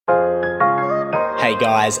G'day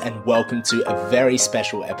guys, and welcome to a very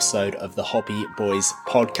special episode of the Hoppy Boys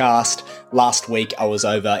podcast. Last week I was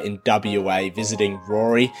over in WA visiting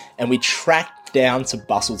Rory, and we tracked down to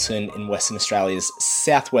Busselton in Western Australia's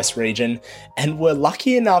southwest region, and were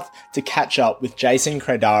lucky enough to catch up with Jason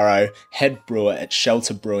Credaro, head brewer at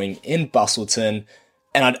Shelter Brewing in Busselton.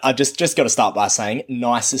 And I just got to start by saying,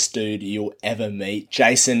 nicest dude you'll ever meet.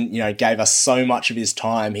 Jason, gave us so much of his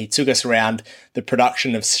time. He took us around the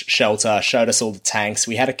production of Shelter, showed us all the tanks.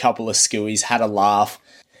 We had a couple of skewies, had a laugh,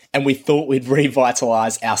 and we thought we'd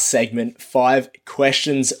revitalize our segment, 5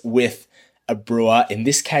 questions with a brewer. In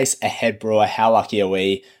this case, a head brewer. How lucky are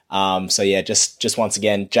we? Just once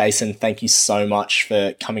again, Jason, thank you so much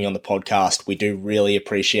for coming on the podcast. We do really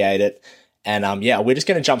appreciate it. And we're just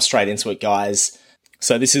going to jump straight into it, guys.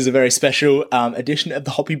 So this is a very special edition of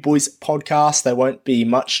the Hoppy Boys podcast. There won't be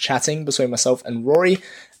much chatting between myself and Rory.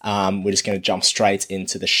 We're just going to jump straight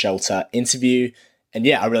into the Shelter interview. And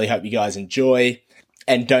I really hope you guys enjoy.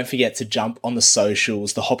 And don't forget to jump on the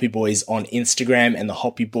socials, the Hoppy Boys on Instagram and the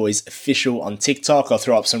Hoppy Boys official on TikTok. I'll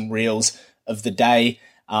throw up some reels of the day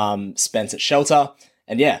spent at Shelter.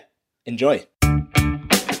 And enjoy.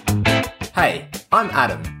 Hey, I'm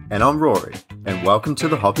Adam. And I'm Rory, and welcome to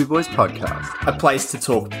the Hoppy Boys podcast. A place to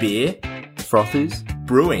talk beer, frothies,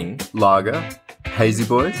 brewing, lager, hazy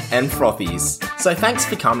boys, and frothies. So thanks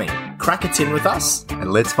for coming. Crack a tin with us,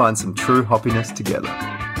 and let's find some true hoppiness together.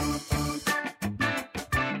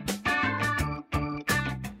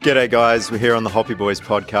 G'day guys, we're here on the Hoppy Boys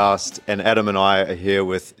podcast, and Adam and I are here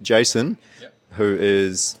with Jason, who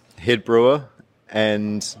is head brewer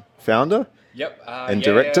and founder. And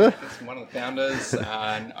director. He's one of the founders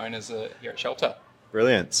and owners here at Shelter.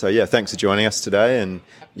 Brilliant. So thanks for joining us today. And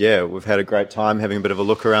we've had a great time having a bit of a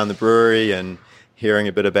look around the brewery and hearing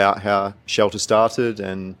a bit about how Shelter started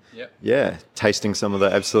and tasting some of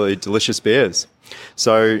the absolutely delicious beers.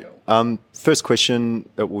 So first question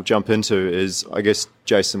that we'll jump into is, I guess,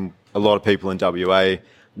 Jason, a lot of people in WA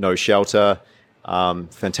know Shelter.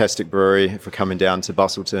 Fantastic brewery. If we're coming down to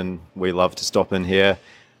Busselton, we love to stop in here.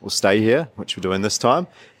 We'll stay here, which we're doing this time.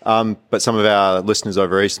 But some of our listeners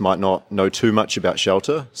over east might not know too much about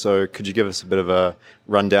Shelter. So could you give us a bit of a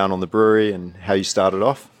rundown on the brewery and how you started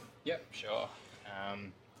off? Yep, sure.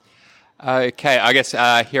 Okay, I guess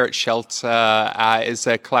here at Shelter is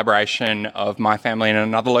a collaboration of my family and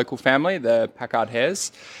another local family, the Packard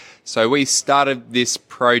Hares. So we started this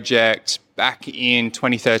project back in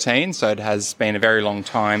 2013, so it has been a very long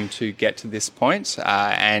time to get to this point.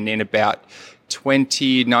 And in about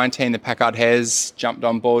 2019, the Packard Hares jumped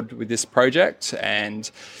on board with this project, and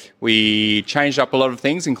we changed up a lot of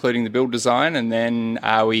things, including the build design. And then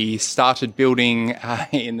we started building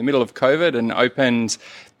in the middle of COVID and opened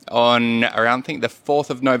on around, I think, the 4th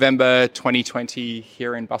of November 2020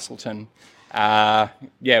 here in Busselton.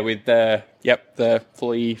 With the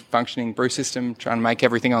fully functioning brew system, trying to make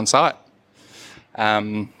everything on site.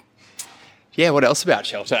 What else about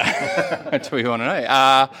Shelter do we want to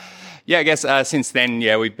know? I guess since then,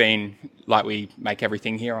 we've been, we make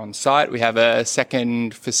everything here on site. We have a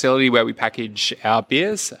second facility where we package our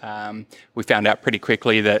beers. We found out pretty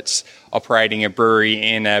quickly that operating a brewery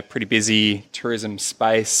in a pretty busy tourism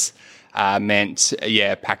space meant,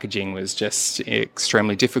 packaging was just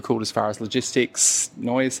extremely difficult as far as logistics,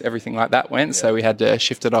 noise, everything like that went. So we had to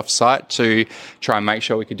shift it off site to try and make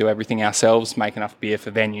sure we could do everything ourselves, make enough beer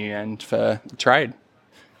for venue and for trade.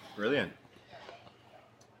 Brilliant.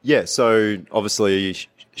 So obviously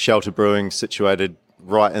Shelter Brewing situated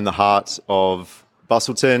right in the heart of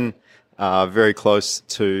Busselton, very close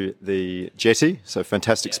to the jetty, so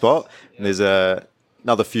fantastic spot. And there's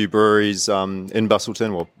another few breweries in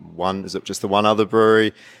Busselton, is it just the one other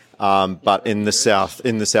brewery? But in the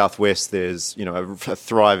southwest, there's a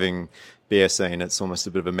thriving beer scene. It's almost a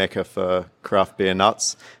bit of a mecca for craft beer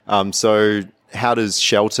nuts. So how does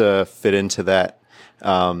Shelter fit into that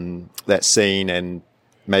scene? And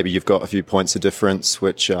maybe you've got a few points of difference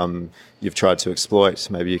which you've tried to exploit.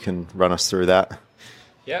 Maybe you can run us through that.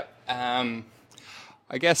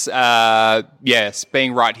 I guess,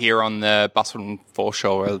 being right here on the Busselton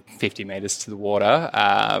foreshore, 50 metres to the water,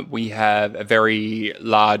 we have a very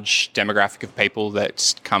large demographic of people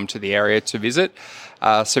that come to the area to visit.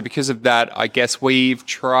 So because of that, I guess we've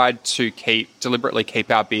tried to deliberately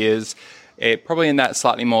keep our beers probably in that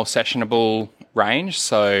slightly more sessionable range.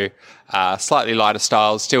 So slightly lighter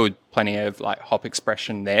styles, still plenty of hop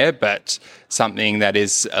expression there, but something that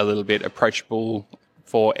is a little bit approachable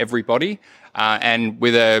for everybody, and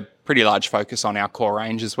with a pretty large focus on our core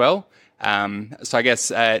range as well. So I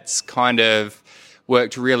guess it's kind of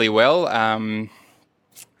worked really well.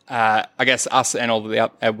 I guess us and all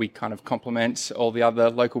the we kind of complement all the other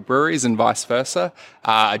local breweries and vice versa.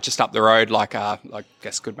 Just up the road, like I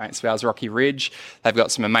guess good mates of ours, Rocky Ridge, they've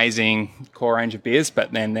got some amazing core range of beers,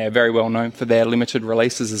 but then they're very well known for their limited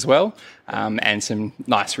releases as well, and some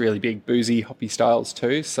nice, really big boozy hoppy styles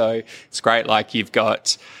too. So it's great. Like you've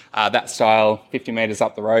got that style 50 metres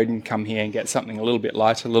up the road and come here and get something a little bit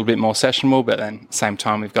lighter, a little bit more sessionable, but then at the same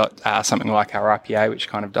time we've got something like our IPA, which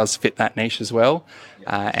kind of does fit that niche as well.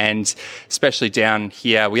 And especially down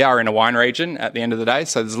here, we are in a wine region at the end of the day,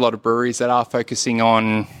 so there's a lot of breweries that are focusing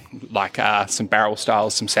on like some barrel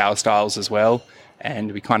styles, some sour styles as well,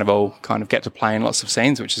 and we kind of all get to play in lots of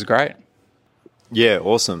scenes, which is great. Yeah,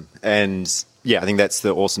 awesome. And yeah, I think that's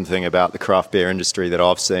the awesome thing about the craft beer industry that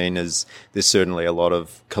I've seen is there's certainly a lot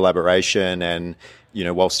of collaboration, and you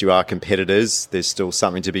know, whilst you are competitors, there's still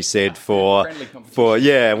something to be said for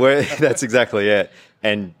that's exactly it.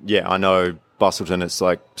 And yeah, I know Busselton, it's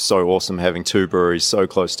like so awesome having two breweries so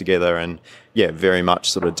close together, and yeah, very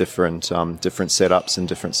much sort of different setups and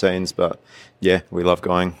different scenes. But yeah, we love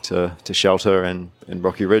going to Shelter and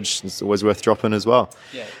Rocky Ridge. It's always worth dropping as well.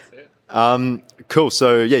 Yeah, that's it. Cool.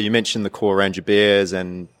 So yeah, you mentioned the core range of beers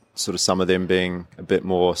and sort of some of them being a bit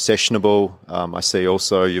more sessionable. I see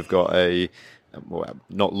also you've got a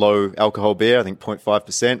not low alcohol beer, I think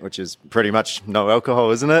 0.5%, which is pretty much no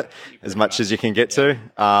alcohol, isn't it? As much as you can get to.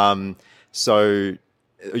 So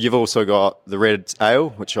you've also got the red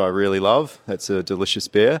ale, which I really love. That's a delicious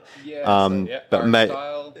beer. But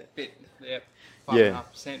style, bit,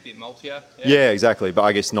 5.5%, bit maltier. Yeah, exactly. But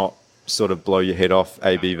I guess not sort of blow your head off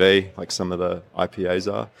ABV like some of the IPAs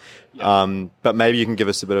are. But maybe you can give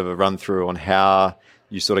us a bit of a run through on how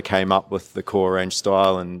you sort of came up with the core range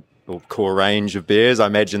style and or core range of beers. I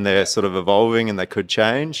imagine they're sort of evolving and they could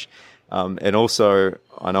change. And also,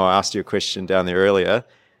 I know I asked you a question down there earlier.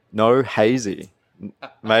 No hazy.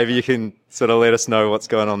 Maybe you can sort of let us know what's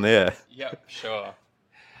going on there. Yep, sure.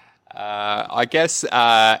 I guess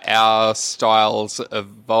our styles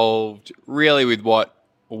evolved really with what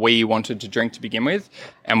we wanted to drink to begin with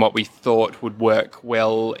and what we thought would work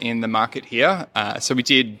well in the market here. So we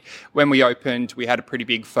did, when we opened, we had a pretty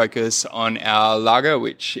big focus on our lager,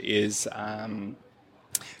 which is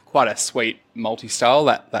quite a sweet multi-style,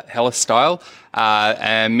 that Hellas style,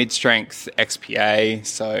 and mid-strength XPA.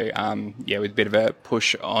 So with a bit of a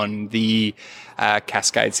push on the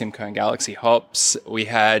Cascade, Simcoe and Galaxy hops. We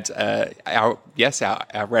had our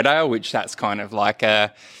red ale, which that's kind of like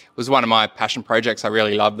was one of my passion projects. I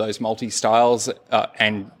really love those multi-styles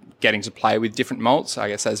and getting to play with different malts. I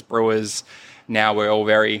guess as brewers now we're all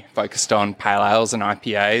very focused on pale ales and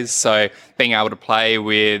IPAs. So being able to play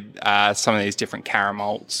with some of these different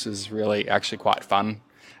malts is really actually quite fun,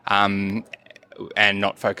 and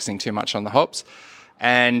not focusing too much on the hops.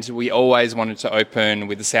 And we always wanted to open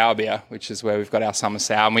with the sour beer, which is where we've got our summer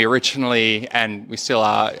sour. And we originally, and we still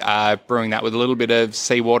are, brewing that with a little bit of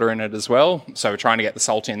seawater in it as well. So we're trying to get the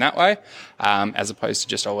salt in that way, as opposed to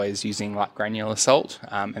just always using like granular salt,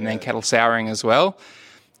 and then kettle souring as well.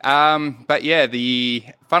 But yeah,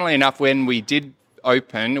 funnily enough, when we did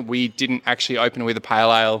open, we didn't actually open with a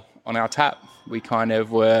pale ale on our tap. We kind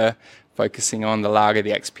of were focusing on the lager, the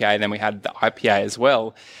XPA, then we had the IPA as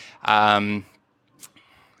well.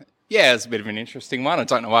 Yeah, it's a bit of an interesting one. I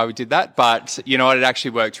don't know why we did that, but you know what? It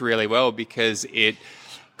actually worked really well because it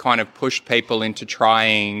kind of pushed people into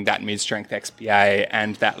trying that mid-strength XPA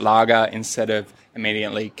and that lager instead of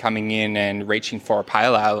immediately coming in and reaching for a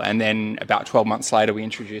pale ale. And then about 12 months later, we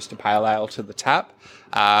introduced a pale ale to the tap,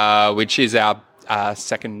 which is our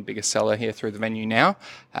second biggest seller here through the venue now.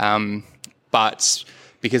 But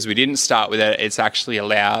because we didn't start with it, it's actually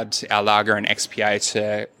allowed our lager and XPA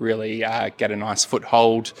to really get a nice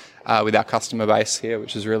foothold with our customer base here,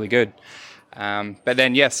 which is really good. But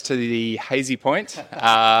then, yes, to the hazy point,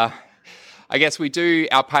 I guess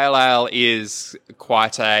our pale ale is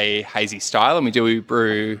quite a hazy style, and we do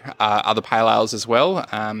brew other pale ales as well.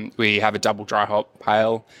 We have a double dry hop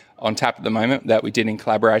pale on tap at the moment that we did in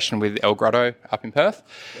collaboration with El Grotto up in Perth.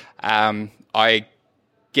 I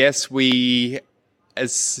guess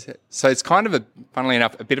so it's kind of funnily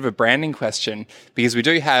enough, a bit of a branding question because we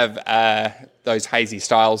do have those hazy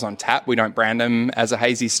styles on tap. We don't brand them as a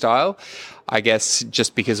hazy style. I guess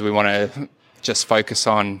just because we want to just focus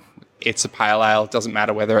on it's a pale ale. It doesn't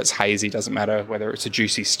matter whether it's hazy, doesn't matter whether it's a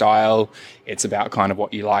juicy style. It's about kind of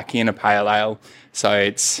what you like in a pale ale. So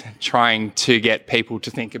it's trying to get people to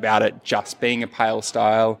think about it just being a pale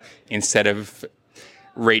style instead of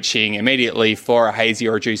reaching immediately for a hazy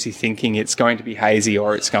or a juicy thinking it's going to be hazy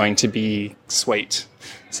or it's going to be sweet.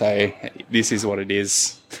 So this is what it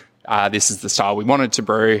is. this is the style we wanted to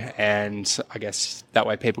brew, and I guess that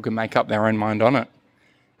way people can make up their own mind on it.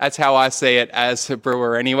 That's how I see it as a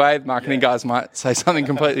brewer anyway. The marketing guys might say something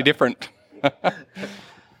completely different.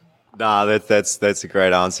 No, that's a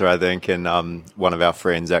great answer, I think. And one of our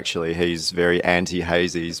friends, actually, he's very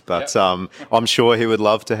anti-hazies, but I'm sure he would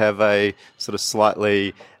love to have a sort of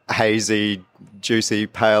slightly hazy, juicy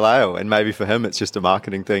pale ale. And maybe for him, it's just a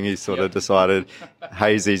marketing thing. He's sort of decided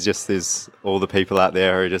hazies, just there's all the people out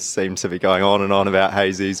there who just seem to be going on and on about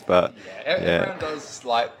hazies. But everyone does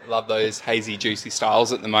love those hazy, juicy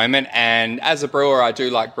styles at the moment. And as a brewer, I do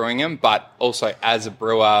like brewing them, but also as a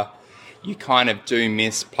brewer, you kind of do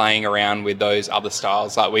miss playing around with those other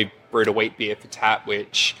styles. Like we brewed a wheat beer for tap,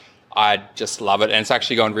 which I just love it. And it's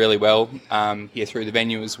actually gone really well here through the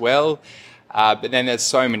venue as well. But then there's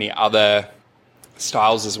so many other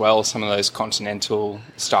styles as well. Some of those continental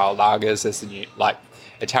style lagers. There's the new, like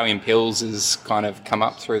Italian Pils has kind of come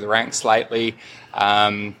up through the ranks lately.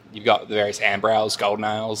 You've got the various amber ales, golden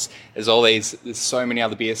ales. There's so many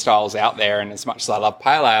other beer styles out there. And as much as I love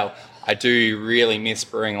pale ale, I do really miss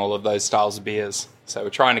brewing all of those styles of beers. So we're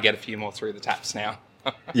trying to get a few more through the taps now.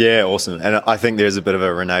 Yeah, awesome. And I think there's a bit of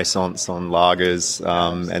a renaissance on lagers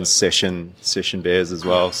and session beers as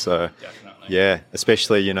well. So yeah,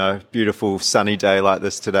 especially, beautiful sunny day like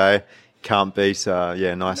this today. Can't beat,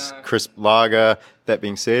 nice crisp lager. That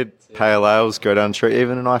being said, pale ales go down the street,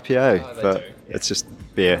 even an IPA. But it's just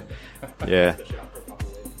beer. Yeah.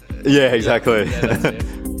 Yeah, exactly.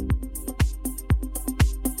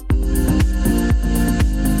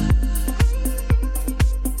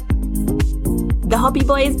 The Hoppy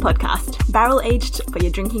Boys podcast, barrel aged for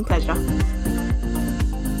your drinking pleasure.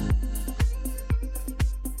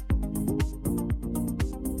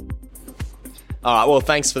 All right, well,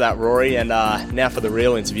 thanks for that, Rory. And now for the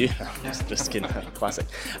real interview. Just kidding, classic.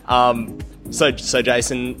 So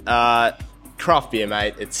Jason, craft beer,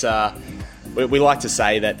 mate. It's we like to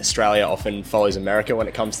say that Australia often follows America when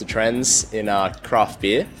it comes to trends in craft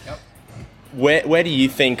beer. Yep. Where do you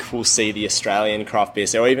think we'll see the Australian craft beer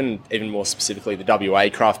scene, or even more specifically the WA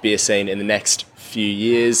craft beer scene in the next few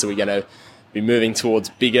years? Are we going to be moving towards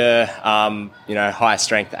bigger, higher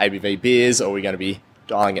strength ABV beers, or are we going to be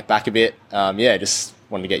dialing it back a bit? Just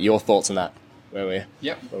wanted to get your thoughts on that. Where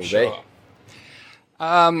we'll be.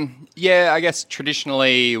 I guess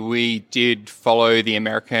traditionally we did follow the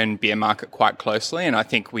American beer market quite closely, and I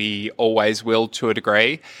think we always will to a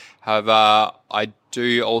degree. However, I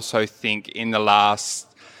do also think in the last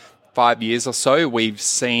 5 years or so, we've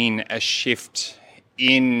seen a shift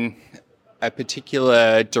in a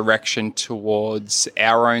particular direction towards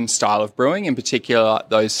our own style of brewing, in particular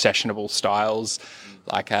those sessionable styles,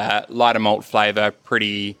 like a lighter malt flavour,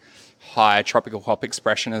 pretty high tropical hop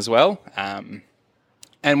expression as well.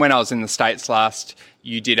 And when I was in the States last,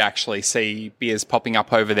 you did actually see beers popping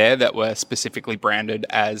up over there that were specifically branded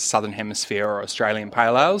as Southern Hemisphere or Australian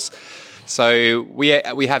Pale Ales. So we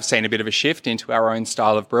have seen a bit of a shift into our own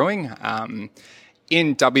style of brewing.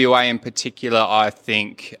 In WA in particular, I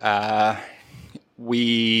think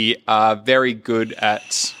we are very good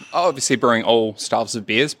at obviously brewing all styles of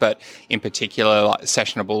beers, but in particular like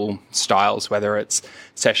sessionable styles, whether it's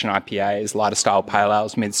session IPAs, lighter style pale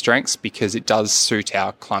ales, mid-strengths, because it does suit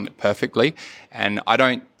our climate perfectly. And I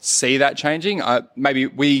don't see that changing. Maybe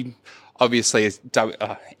we obviously,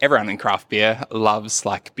 everyone in craft beer loves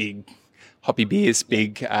like big hoppy beers,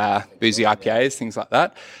 big boozy IPAs, things like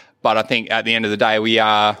that. But I think at the end of the day, we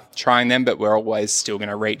are trying them, but we're always still going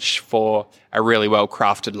to reach for a really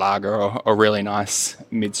well-crafted lager or a really nice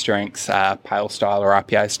mid-strength pale style or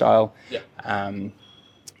IPA style. Yeah.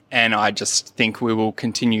 And I just think we will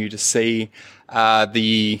continue to see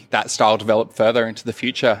that style develop further into the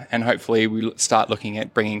future. And hopefully we'll start looking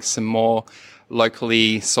at bringing some more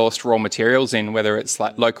locally sourced raw materials in, whether it's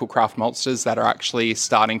like local craft maltsters that are actually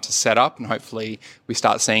starting to set up, and hopefully we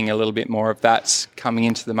start seeing a little bit more of that coming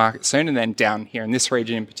into the market soon. And then down here in this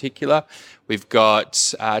region in particular, we've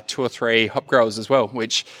got 2 or 3 hop growers as well,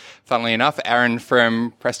 which funnily enough, Aaron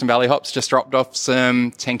from Preston Valley Hops just dropped off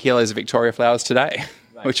some 10 kilos of Victoria flowers today,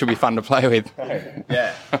 which will be fun to play with.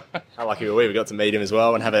 Yeah, how lucky were we? We got to meet him as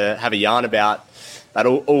well and have a yarn about that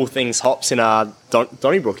all things hops in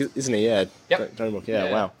Donnybrook, isn't he? Yeah, yep. Donnybrook,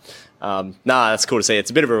 yeah. Wow. That's cool to see.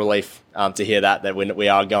 It's a bit of a relief to hear that we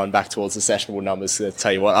are going back towards the sessionable numbers. To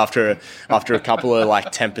tell you what, after a couple of like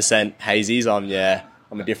 10% hazies, I'm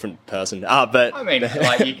a different person. But I mean,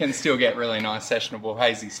 like you can still get really nice sessionable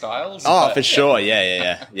hazy styles. For sure,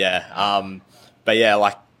 yeah. But yeah,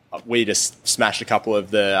 like we just smashed a couple of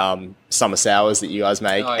the summer sours that you guys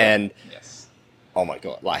make, and. Yes. Oh my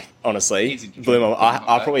God, like honestly, blew my,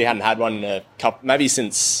 I probably hadn't had one in a couple, maybe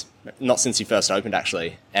since not since you first opened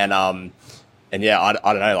actually, and yeah, I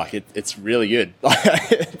don't know, like it's really good.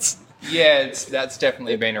 That's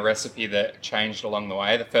definitely been a recipe that changed along the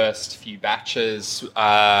way. The first few batches,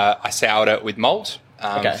 I soured it with malt,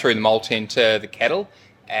 threw the malt into the kettle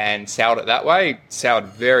and soured it that way. Soured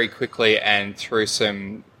very quickly and threw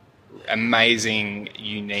some amazing,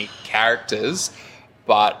 unique characters,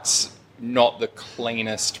 but not the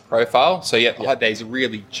cleanest profile. So had these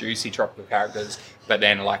really juicy tropical characters, but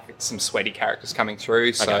then like some sweaty characters coming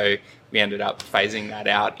through. So we ended up phasing that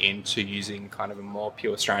out into using kind of a more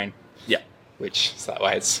pure strain. Yeah. Which, so that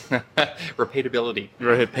way it's repeatability.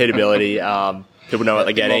 People know what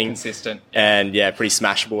they're getting. More consistent. And pretty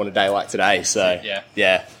smashable on a day like today. So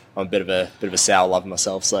I'm a bit of a sour lover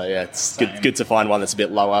myself. So it's good to find one that's a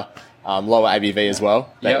bit lower ABV as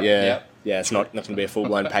well. But it's not going to be a full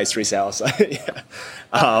blown pastry sour. So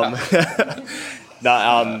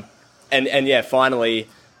finally,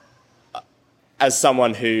 as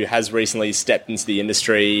someone who has recently stepped into the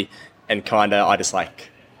industry and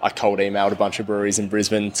I cold emailed a bunch of breweries in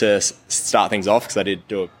Brisbane to start things off because I did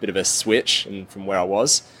do a bit of a switch from where I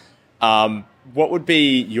was. What would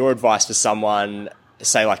be your advice for someone,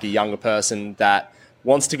 say like a younger person that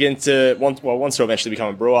wants to eventually become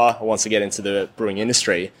a brewer or wants to get into the brewing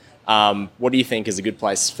industry? What do you think is a good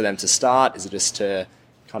place for them to start? Is it just to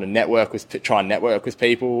kind of try and network with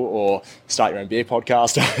people, or start your own beer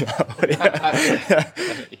podcast?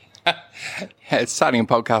 Starting a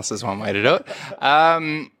podcast is one way to do it. I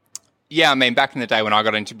mean, back in the day when I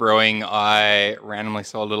got into brewing, I randomly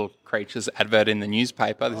saw a Little Creatures advert in the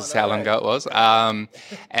newspaper. This is how long ago it was. And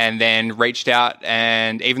then reached out,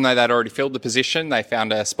 and even though they'd already filled the position, they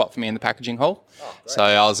found a spot for me in the packaging hall. So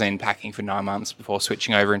I was in packing for 9 months before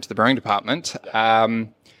switching over into the brewing department.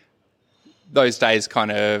 Those days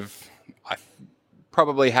I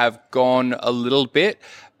probably have gone a little bit,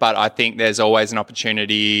 but I think there's always an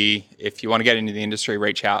opportunity. If you want to get into the industry,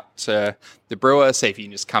 reach out to the brewer, see if you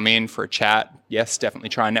can just come in for a chat. Yes, definitely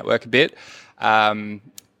try and network a bit. Try and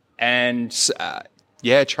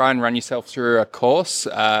run yourself through a course.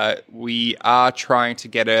 We are trying to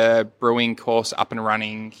get a brewing course up and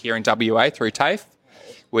running here in WA through TAFE,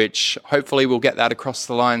 which hopefully we'll get that across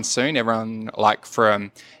the line soon. Everyone, like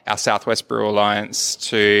from our Southwest Brewer Alliance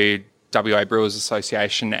to WA Brewers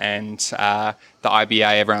Association and the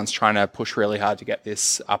IBA, everyone's trying to push really hard to get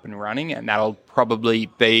this up and running, and that'll probably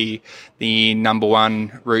be the number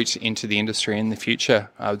one route into the industry in the future,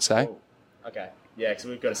 I would say. Oh, okay. Yeah, because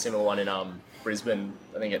we've got a similar one in Brisbane.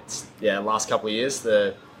 I think it's last couple of years.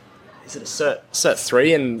 Is it a Cert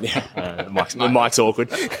 3? And the mic's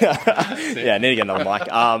awkward. I need to get another mic.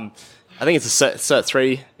 I think it's a Cert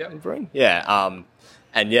 3 in brewing. Yeah.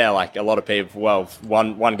 Like a lot of people,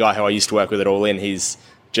 one guy who I used to work with at All In, he's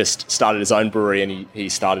just started his own brewery, and he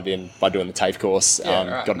started by doing the TAFE course,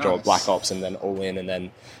 got a job at Black Ops and then All In, and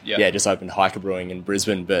then just opened Hiker Brewing in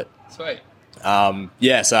Brisbane. But sweet. So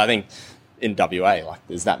I think in WA, like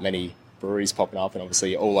there's that many breweries popping up, and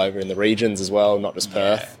obviously all over in the regions as well, not just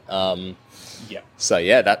Perth. That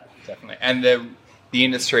definitely. And the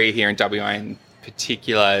industry here in WA in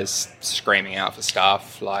particular is screaming out for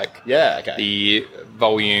staff. The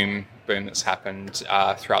volume boom that's happened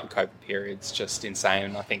throughout the COVID period is just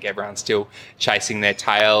insane. I think everyone's still chasing their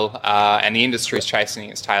tail, and the industry is chasing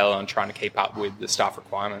its tail and trying to keep up with the staff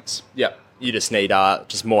requirements. Yeah, you just need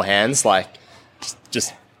just more hands,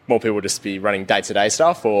 just more people just be running day-to-day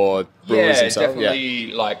stuff, or brewers themselves?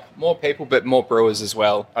 Definitely, more people, but more brewers as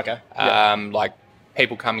well. Okay.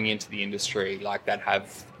 People coming into the industry that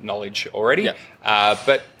have knowledge already. Yeah.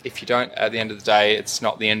 But if you don't, at the end of the day, it's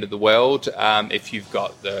not the end of the world. If you've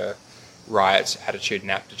got the right attitude and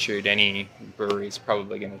aptitude, any brewery is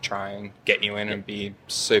probably going to try and get you in and be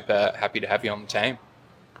super happy to have you on the team.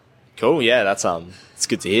 Cool. Yeah, that's it's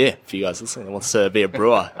good to hear for you guys listening. Who wants to be a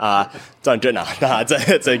brewer? Don't do it. No,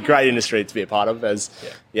 it's a great industry to be a part of. Wish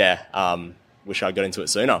I got into it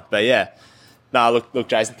sooner. But look,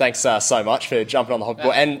 Jason, thanks so much for jumping on the Hoppy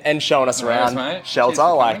Boy and showing us around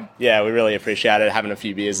Shelter. We really appreciate it. Having a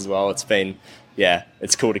few beers as well. It's been,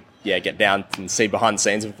 it's cool to get down and see behind the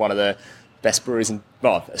scenes of one of the best breweries in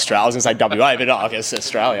Australia. I was going to say WA, but I guess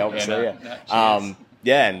Australia, obviously.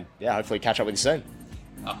 Hopefully catch up with you soon.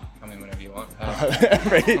 Come in whenever you want.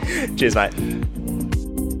 Cheers, mate.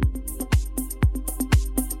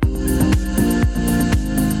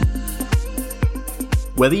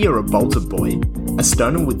 Whether you're a bolter boy, a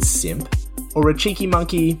Stonewood simp, or a cheeky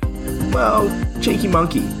monkey, cheeky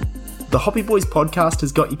monkey, the Hoppy Boys podcast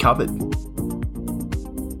has got you covered.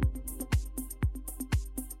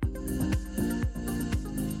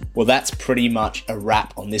 Well, that's pretty much a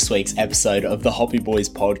wrap on this week's episode of the Hoppy Boys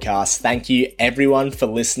podcast. Thank you everyone for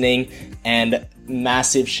listening, and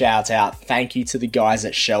massive shout out. Thank you to the guys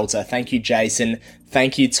at Shelter. Thank you, Jason.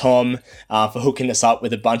 Thank you, Tom, for hooking us up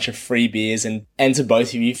with a bunch of free beers, and to both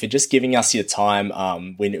of you for just giving us your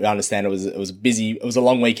time. We understand it was a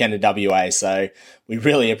long weekend in WA, so we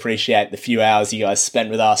really appreciate the few hours you guys spent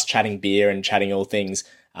with us chatting beer and chatting all things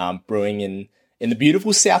brewing in the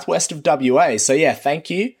beautiful southwest of WA. So yeah, thank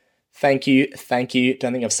you. Thank you.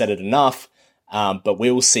 Don't think I've said it enough. But we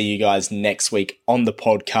will see you guys next week on the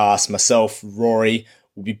podcast. Myself, Rory,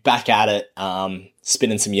 will be back at it,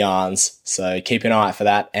 spinning some yarns. So keep an eye out for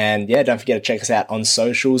that. And yeah, don't forget to check us out on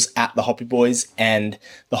socials at The Hoppy Boys and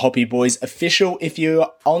The Hoppy Boys Official if you're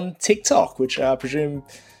on TikTok, which I presume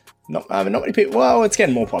not many people. Well, it's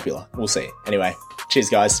getting more popular. We'll see. Anyway, cheers,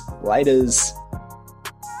 guys. Laters.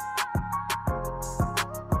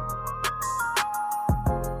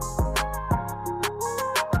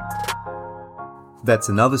 That's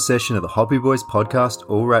another session of the Hoppy Boys podcast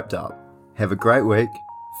all wrapped up. Have a great week,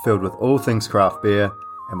 filled with all things craft beer,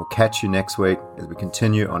 and we'll catch you next week as we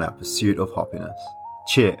continue on our pursuit of hoppiness.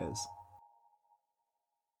 Cheers.